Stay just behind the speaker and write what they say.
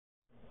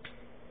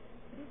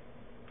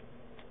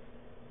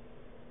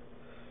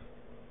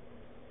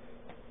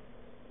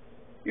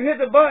You hit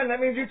the button, that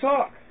means you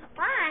talk.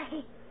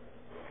 Why?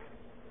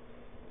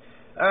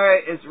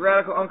 Alright, it's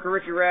Radical Uncle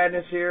Richie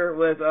Radness here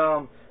with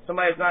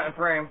somebody that's not in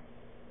frame.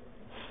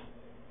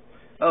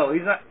 Oh,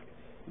 he's not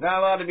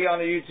allowed to be on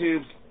the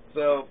YouTube,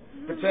 so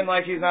pretend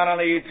like he's not on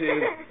the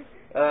YouTube.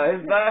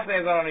 His last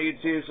name's not on the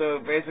YouTube, so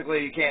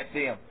basically you can't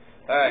see him.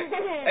 Alright.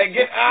 Hey,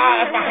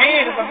 that's my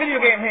hand, that's my video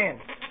game hand.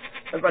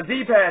 That's my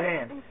D-pad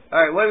hand.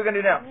 Alright, what are we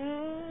gonna do now?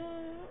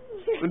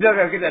 We still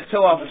gotta get that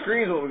toe off the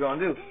screen is what we're gonna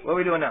do. What are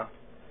we doing now?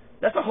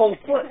 That's a whole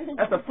foot.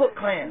 That's the Foot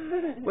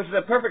Clan, which is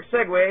a perfect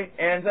segue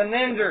into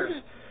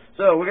Ninjers.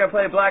 So we're gonna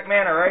play Black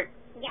Mana, right?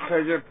 Yeah.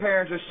 Because your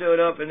parents just showed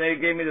up and they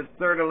gave me the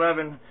third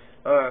 11.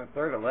 The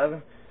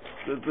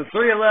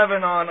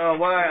 311 on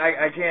why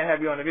I can't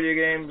have you on the video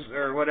games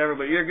or whatever.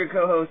 But you're a good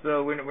co-host,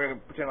 so we're gonna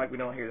pretend like we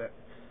don't hear that.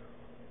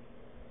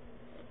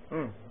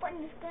 Put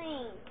in the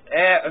screen.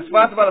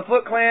 Sponsored by the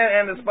Foot Clan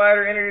and the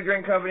Spider Energy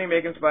Drink Company,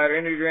 making Spider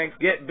Energy Drinks.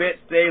 Get bit,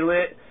 stay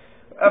lit.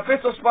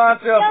 Official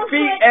sponsor of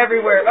Feet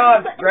Everywhere.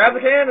 Grab the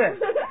can then.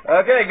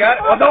 Okay, got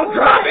it. Oh, don't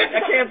drop it.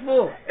 That can's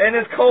full. And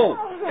it's cold.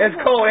 It's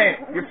cold, ain't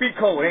it? Your feet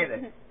cold, ain't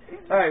they?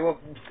 All right, well.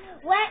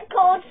 Wet,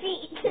 cold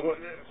feet.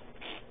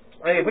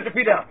 Hey, put your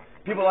feet down.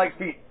 People like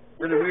feet.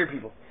 We're the weird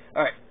people.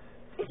 All right.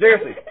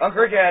 Seriously,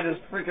 Uncle Rick had this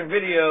freaking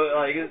video.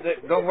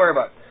 Don't worry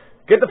about it.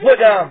 Get the foot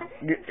down.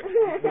 Get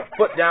the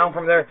foot down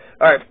from there.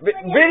 All right.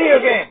 Video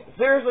game.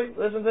 Seriously,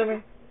 listen to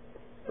me.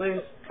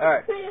 Please. All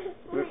right.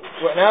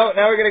 Now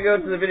we're going to go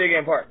to the video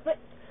game part.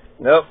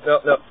 Nope.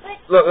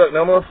 Look,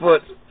 no more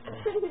foot.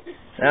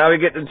 Now we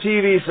get to the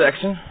TV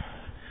section.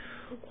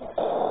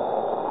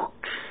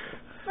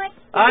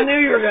 I knew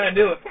you were going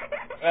to do it.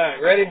 All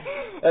right, ready?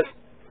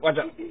 Watch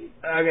out.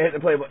 I'm going to hit the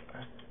play button.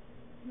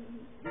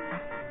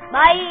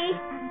 Bye.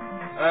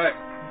 All right.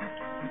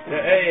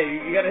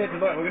 Hey, you got to hit the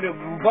button. We're going to do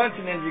a bunch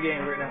of Ninja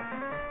games right now.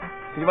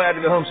 You might have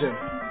to go home soon.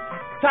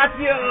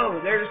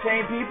 Tatio! They're the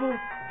same people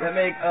that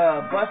make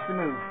Bust a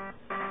Move.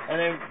 And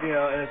then,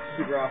 and it's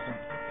super awesome.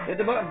 Hit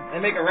the button. They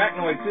make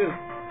Arachnoid too.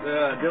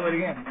 Do it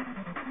again.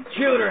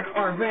 Children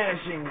are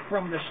vanishing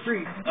from the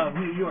streets of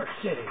New York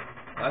City.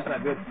 Oh, that's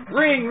not good.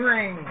 Ring,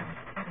 ring.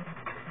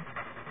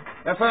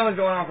 That finally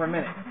going on for a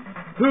minute.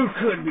 Who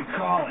could be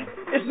calling?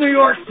 It's New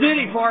York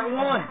City, part 1.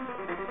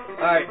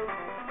 Alright.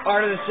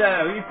 Art of the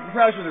Shadow. You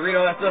probably should read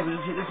all that stuff, but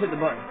just hit the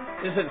button.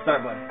 Just hit the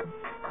start button.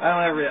 I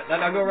don't ever read that.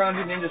 Now go around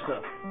and do ninja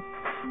stuff.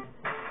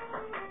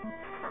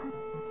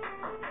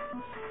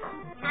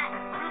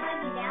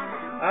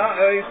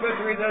 You're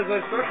supposed to read those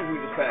instructions we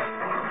just passed.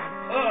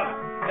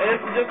 And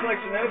it's just like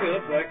Shinobi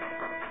looks like.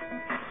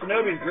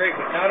 Shinobi's great,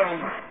 but not on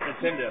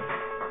Nintendo.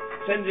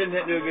 Tenjin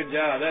didn't do a good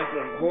job. That's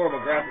some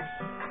horrible graphics.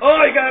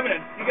 Oh, you got him in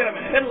a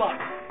headlock.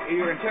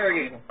 You were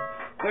interrogating him.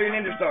 Throw your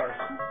ninja stars.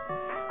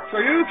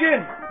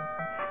 Shoryuken!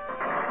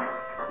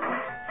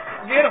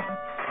 Get him!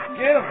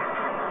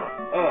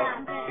 Oh,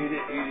 you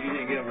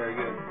didn't get him very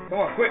good. Come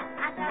on, quick.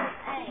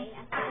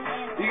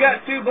 You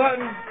got 2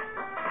 buttons.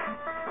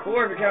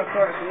 4 if you count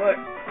start and select.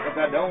 If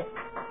I don't.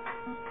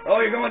 Oh,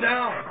 you're going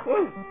down.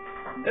 Woo!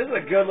 This is a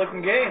good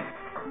looking game.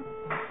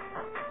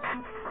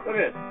 Look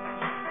at it.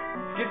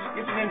 Get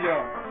your ninja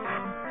on.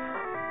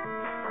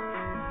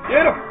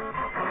 Get him!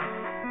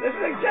 This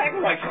is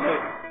exactly like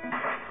Shinobi.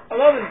 I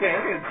love this game.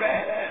 This is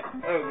badass.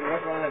 Oh,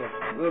 what's my name?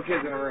 Little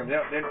kids in the room.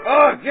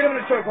 Oh, get him in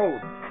a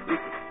chokehold.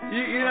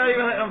 You're not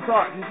even letting them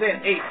talk. You're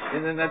saying H,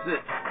 and then that's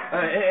it.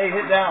 Hey,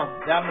 hit down.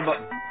 Down on the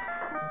button.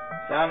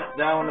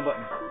 Down on the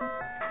button.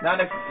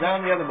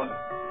 Down the other button.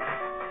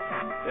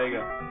 There you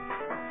go.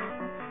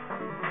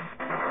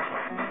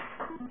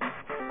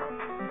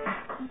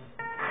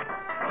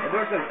 The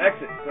door says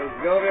exit, so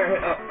go over there and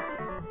hit up.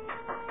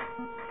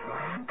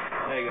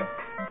 There you go.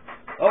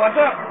 Oh, watch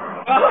out!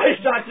 Oh, he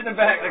shot you in the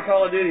back like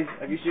Call of Duty.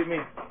 Like you shoot me.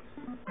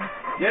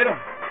 Get him!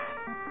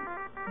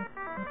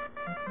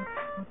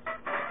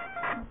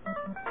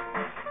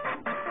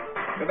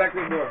 Go back to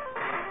the door.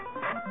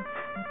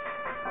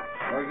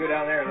 Or go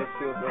down there and let's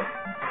see what's up.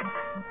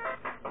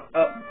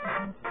 Up.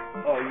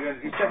 Oh,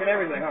 you're checking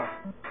everything, huh?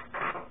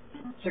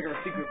 Checking the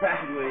secret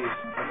passageways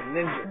like a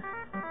ninja.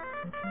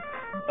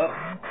 Up.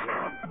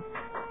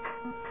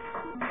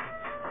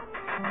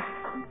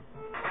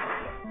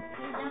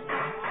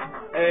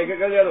 Hey, go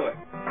the other way.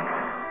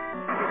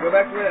 Go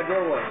back to where that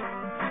door was.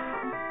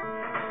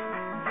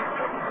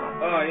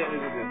 Oh, yeah,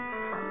 this is good.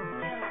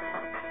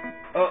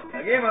 Oh,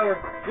 game over.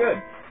 Good.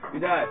 You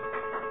died.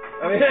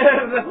 I mean,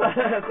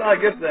 that's not a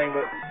good thing,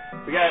 but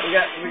we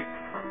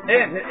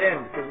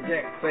end, because we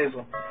can't play this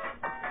one.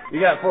 You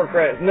got 4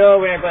 credits. No,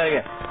 we ain't playing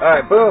again.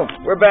 Alright, boom.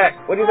 We're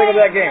back. What do you think of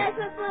that game?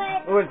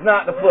 Oh, it's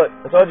not the foot.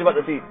 I told you about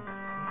the feet.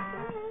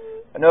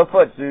 No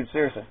foot, dude.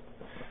 Seriously.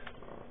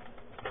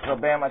 They'll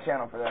ban my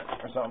channel for that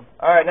or something.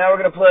 Alright, now we're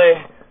going to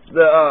play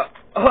the,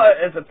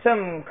 it's a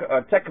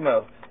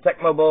Tecmo.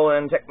 Tecmo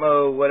Bowling,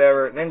 Tecmo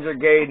whatever, Ninja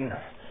Gaiden,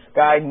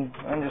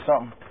 Ninja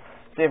something.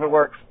 See if it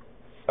works.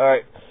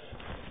 Alright.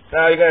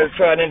 Now you gotta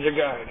try Ninja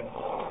Gaiden.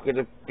 Get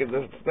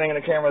the thing in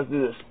the camera, let's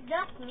do this.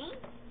 Just me?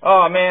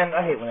 Oh man,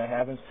 I hate when that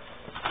happens.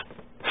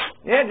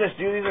 Yeah, just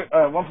do these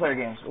are one-player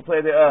games. We'll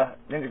play the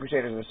Ninja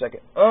Crusaders in a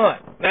second.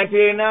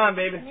 1989,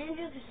 baby.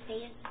 Ninja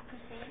Crusaders?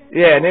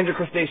 Yeah, Ninja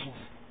Crustaceans.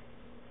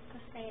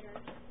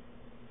 Crusaders.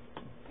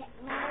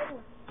 No.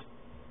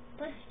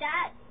 Push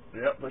that.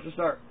 Yep, push the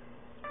start.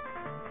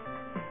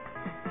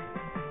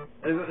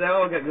 They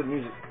all get good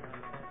music.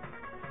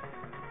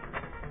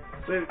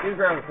 So these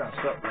graphics kind of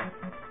suck, man.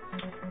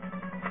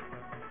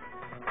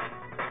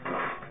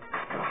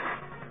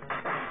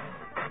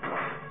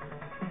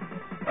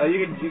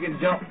 You can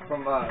jump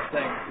from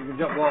things. You can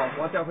jump walls.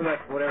 Watch out for that,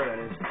 whatever that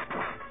is.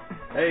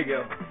 There you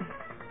go.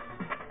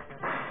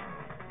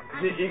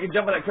 See, you can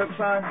jump on that cook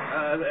sign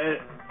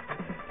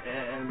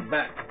and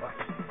back.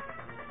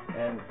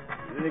 And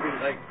then you can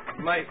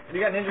you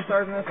got ninja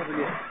stars in this? I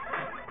forget.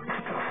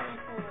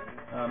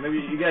 Maybe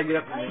you gotta get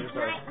up to ninja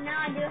stars. No,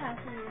 I do have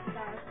some ninja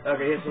stars.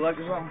 Okay, hit select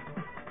or something.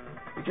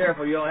 Be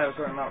careful, you only have a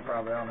certain amount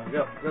probably. I don't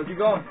know. Go, keep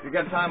going. You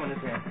got time on this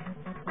game.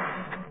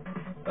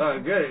 Oh,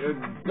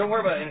 good. Don't worry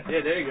about it.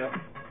 Yeah, there you go.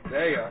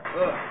 There you are.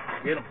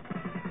 Get him.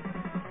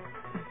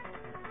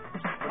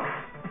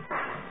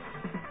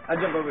 I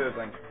jump over those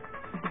things.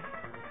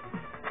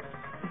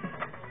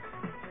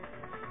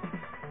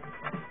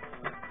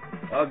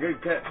 Oh,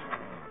 good catch.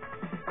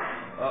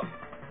 Oh.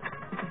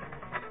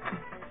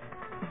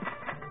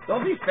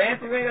 Don't be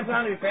fancy. We ain't got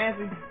time to be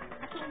fancy.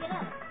 I can't get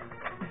up.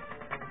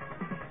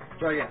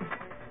 Try again.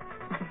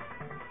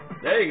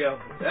 There you go.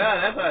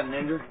 Yeah, that's not a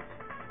ninja.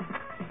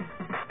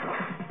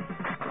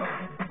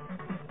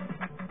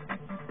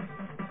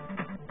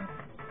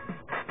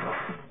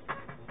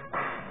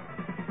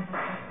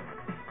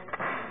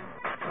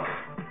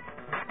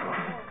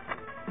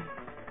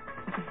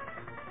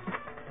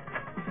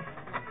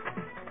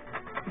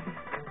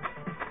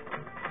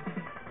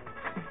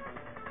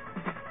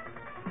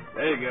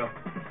 There you go.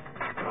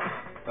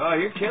 Oh,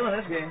 you're killing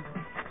this game.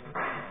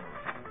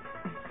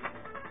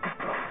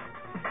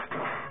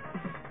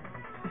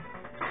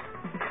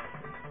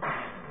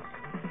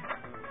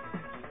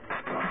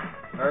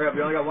 Hurry up,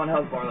 you only got one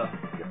health bar left.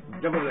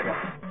 Jump over that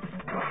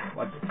guy.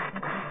 Watch it.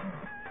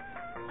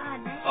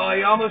 Oh,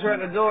 you almost were at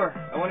the door.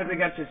 I wonder if they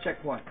got your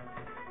checkpoint.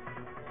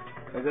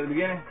 Is that the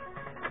beginning?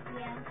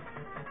 Yeah.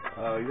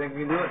 Oh, you think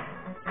you can do it?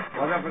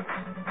 Watch out for...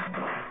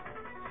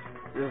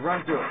 Just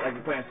run through it like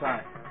you're playing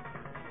Sonic.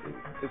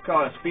 It's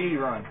called a speed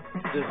run.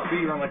 Just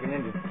speed run like a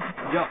ninja.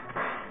 Jump.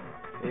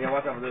 You gotta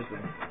watch out for this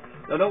thing.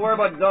 No, don't worry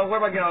about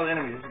getting all the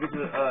enemies. Just get to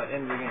the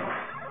end of the game.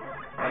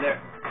 Right there.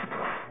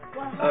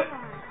 Well, hold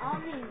on. All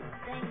these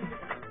things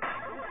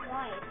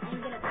right and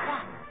get a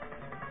bomb.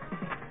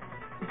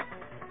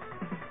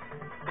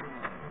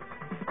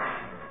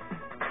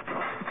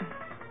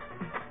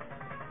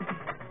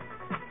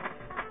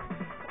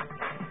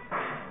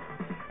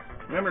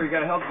 Remember, you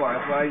got a health bar.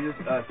 That's why you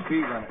just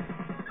speed run it.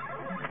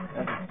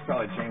 That's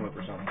probably a chain whip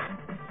or something.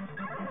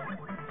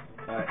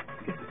 Alright.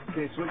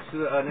 Can you switch to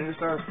the ninja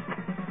stars?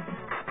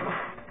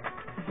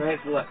 Go ahead,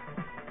 select.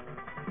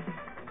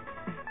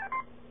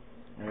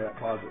 Yeah,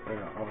 pause it. There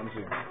you go. Oh, let me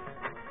see.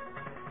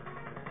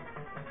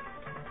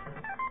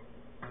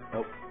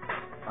 Nope.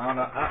 I don't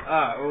know.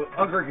 Well,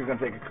 Uncle Ricky's gonna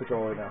take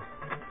control right now.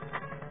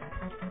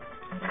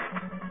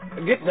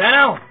 Get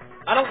down!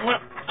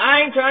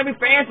 I ain't trying to be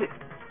fancy.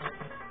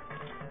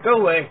 Go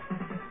away.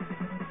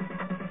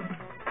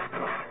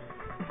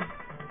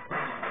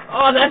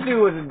 Oh, that dude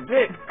was a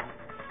dick.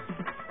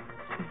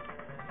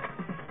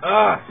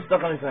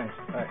 Stuck on these things.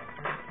 Alright.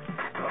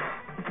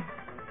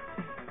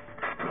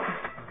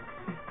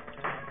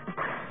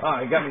 Oh,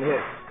 he got me to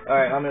hit.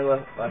 Alright, how many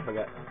left? I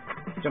forgot.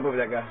 Jump over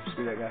that guy.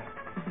 Screw that guy.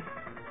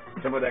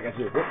 Jump over that guy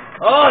too.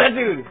 Oh, that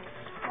dude!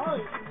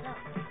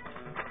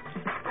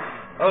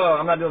 Oh,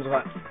 I'm not doing so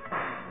hot.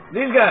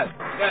 These guys!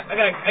 I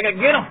gotta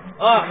get them!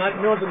 Oh, I'm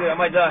not doing so good. I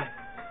might die.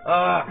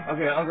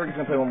 Okay, Uncle Ricky's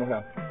gonna play one more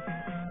time.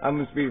 I'm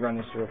gonna speed run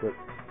this real quick.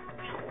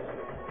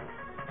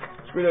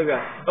 Screw those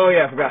guys. Oh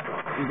yeah, I forgot.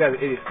 These guys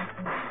are idiots.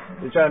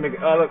 They're trying to make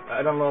it. Oh look,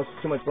 I don't lost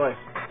too much life.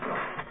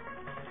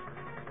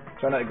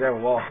 Try not to grab a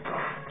wall.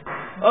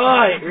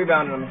 Oh, he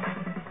rebounded on me.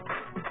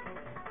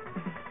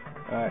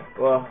 Alright,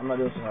 well, I'm not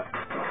doing so hot.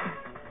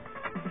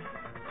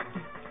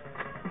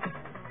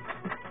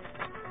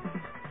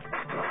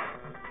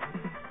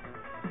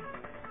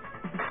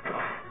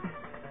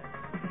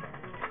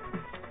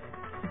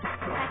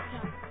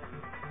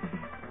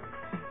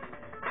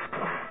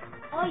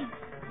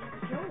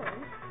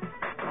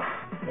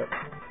 Yep.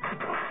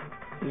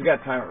 You got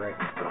to time it right.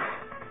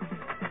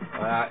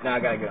 Now I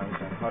gotta get on this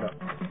thing. Hold up.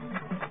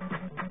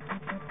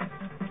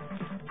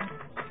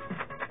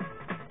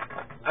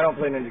 I don't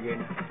play Ninja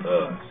games.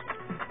 Ugh.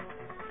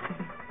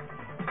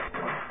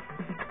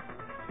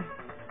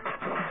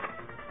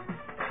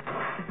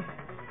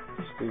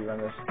 Speed run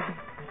this.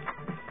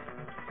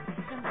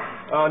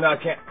 Oh no, I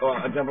can't. Oh,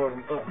 I jump over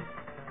him. Ugh.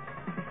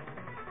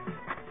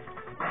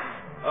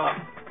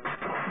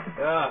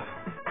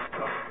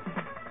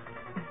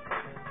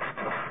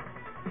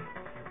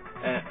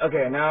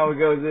 Okay, now we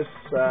go to this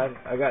side.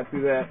 I got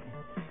through that.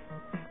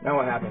 Now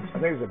what happens? I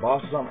think it's a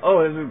boss or something.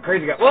 Oh, this is a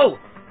crazy guy. Whoa!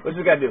 What's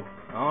this guy do?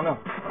 I don't know.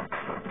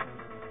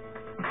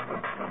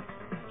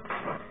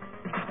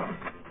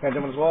 Can I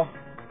jump on this wall?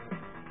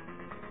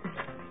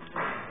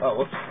 Oh,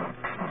 whoops.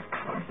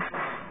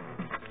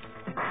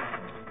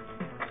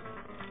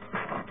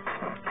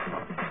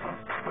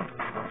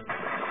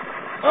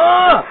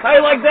 Oh, how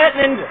you like that,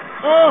 ninja?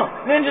 Oh,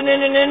 ninja,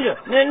 ninja, ninja,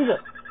 ninja.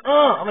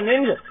 Oh, I'm a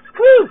ninja.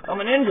 Woo, I'm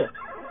a ninja.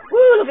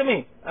 Woo, look at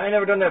me. I ain't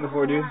never done that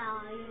before, dude.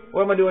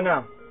 What am I doing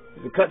now?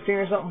 Is it a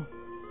cutscene or something?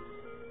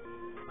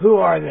 Who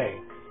are they?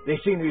 They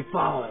seem to be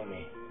following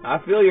me. I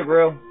feel you,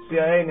 bro.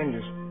 CIA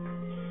ninjas.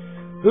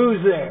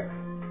 Who's there?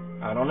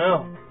 I don't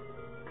know.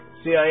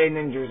 CIA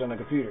ninjas on the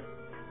computer.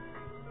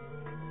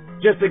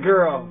 Just a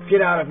girl.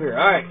 Get out of here.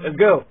 Alright, let's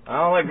go. I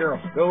don't like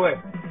girls. Go away.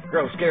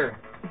 Girls, scary.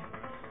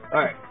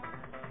 Alright.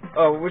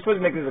 Oh, we're supposed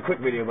to make this a quick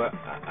video, but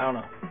I don't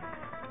know.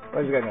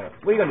 What's this guy gonna do?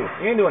 What are you gonna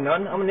do? You ain't doing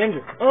nothing. I'm a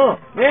ninja. Oh,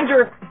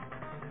 ninja!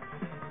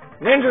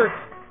 Ninja!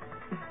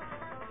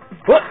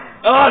 What?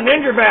 Oh,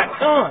 ninja bat!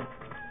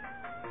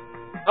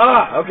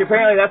 Okay,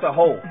 apparently that's a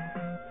hole.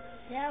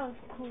 That was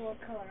cool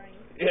coloring.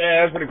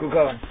 Yeah, that's pretty cool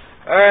coloring.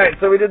 Alright,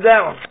 so we did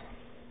that one.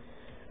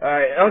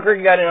 Alright, Uncle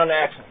Ricky got in on the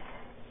action.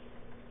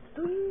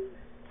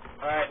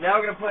 Alright, now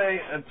we're gonna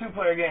play a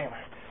 2-player game.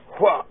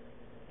 Whoa.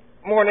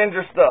 More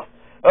ninja stuff.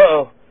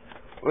 Uh-oh.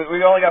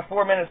 We only got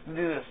 4 minutes to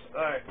do this.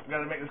 Alright, we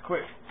gotta make this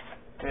quick.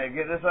 Okay,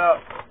 get this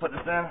out. Put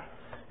this in.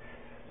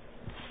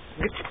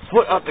 Get your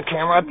foot out the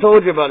camera. I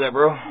told you about that,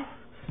 bro.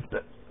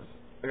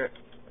 Okay.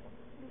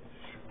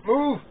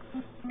 Move.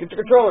 Get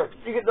your controller.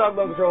 You get dog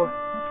bone controller.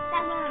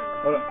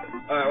 Hold on.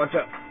 Alright, watch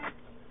out.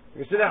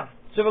 Okay, sit down.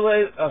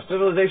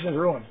 Civilization's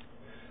ruined.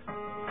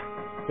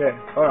 Okay,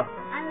 hold on.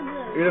 I'm the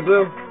blue. You're the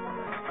blue?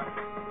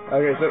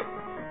 Okay, so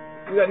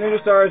we got ninja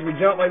stars. We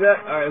jump like that.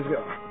 Alright, let's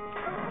go.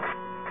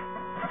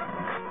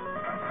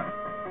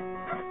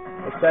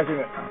 Let's tackle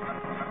it.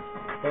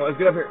 Come on, let's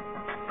get up here.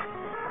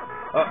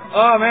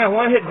 Oh man,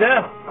 one hit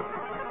death.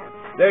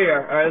 There you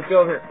are. Alright, let's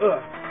go over here.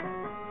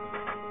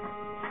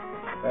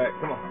 Alright,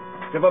 come on.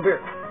 Jump up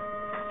here.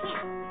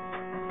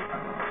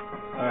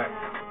 Alright.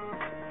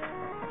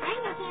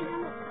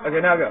 Okay,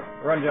 now go.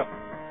 Run, jump.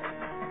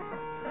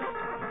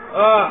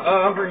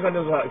 I'm freaking on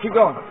this one. Keep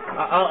going.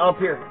 I'll up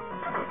here.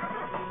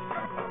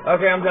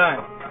 Okay, I'm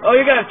dying. Oh,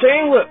 you got a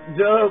chain whip.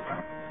 Dope.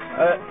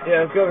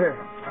 Yeah, let's go over here.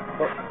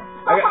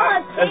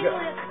 Let's go.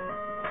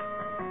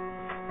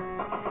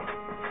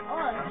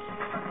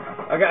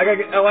 I gotta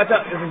get. Oh, watch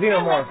out. There's a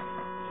xenomorph.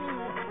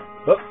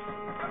 Oh.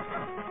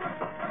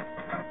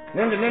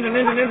 Ninja.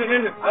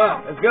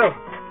 Let's go.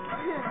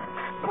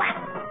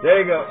 There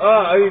you go.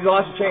 Oh, you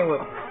lost your chain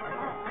whip.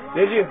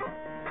 Did you?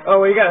 Oh,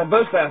 well, you got a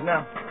bow staff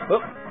now.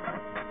 Oh.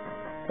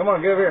 Come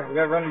on, get over here. We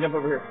gotta run and jump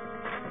over here.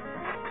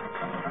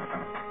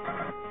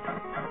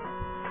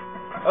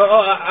 I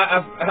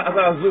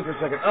thought I was blue for a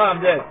second. Oh,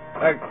 I'm dead.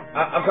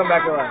 I'll come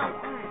back to life.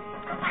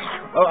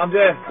 Oh, I'm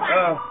dead.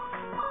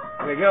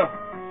 There you go.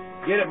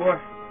 Get it, boy.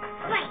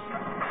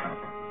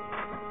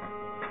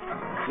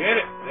 Get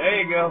it. There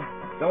you go.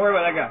 Don't worry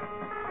about that guy.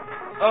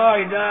 Oh,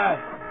 he died.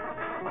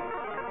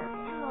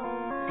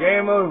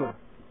 Game over.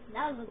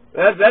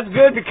 That's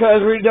good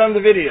because we're done the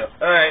video.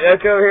 Alright,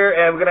 let's go over here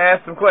and we're going to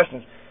ask some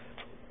questions.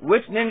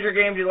 Which Ninja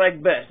game do you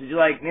like best? Did you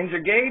like Ninja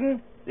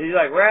Gaiden? Did you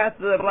like Wrath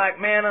of the Black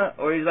Mana?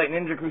 Or did you like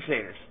Ninja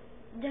Crusaders?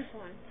 This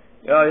one.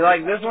 Oh, you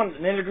like this one?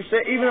 Ninja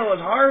Crusaders? Even though it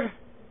was hard?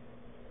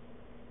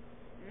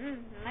 I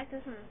like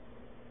this one.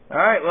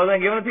 Alright, well then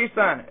give it a peace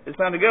sign. It's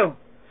time to go.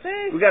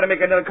 We got to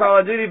make another Call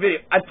of Duty video.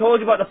 I told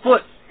you about the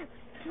foot.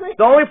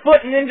 The only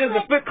foot in Ninja is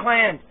the Foot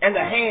Clan and the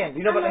hand.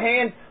 You know about the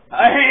hand?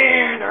 A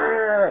hand!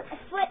 A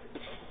foot.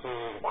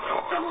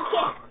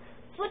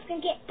 Foot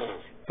can kick.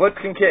 Foot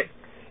can kick.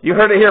 You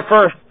heard it here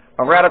first.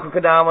 A Radical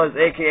Kadamas,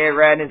 a.k.a.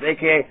 Radness,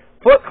 a.k.a.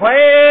 Foot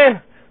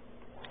Clan!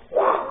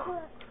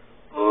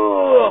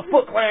 Ooh,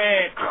 Foot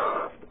Clan!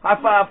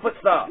 High five, foot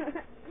stop.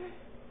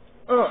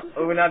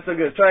 We're not so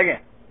good. Try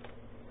again.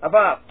 High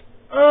five.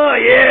 Oh,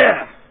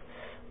 yeah!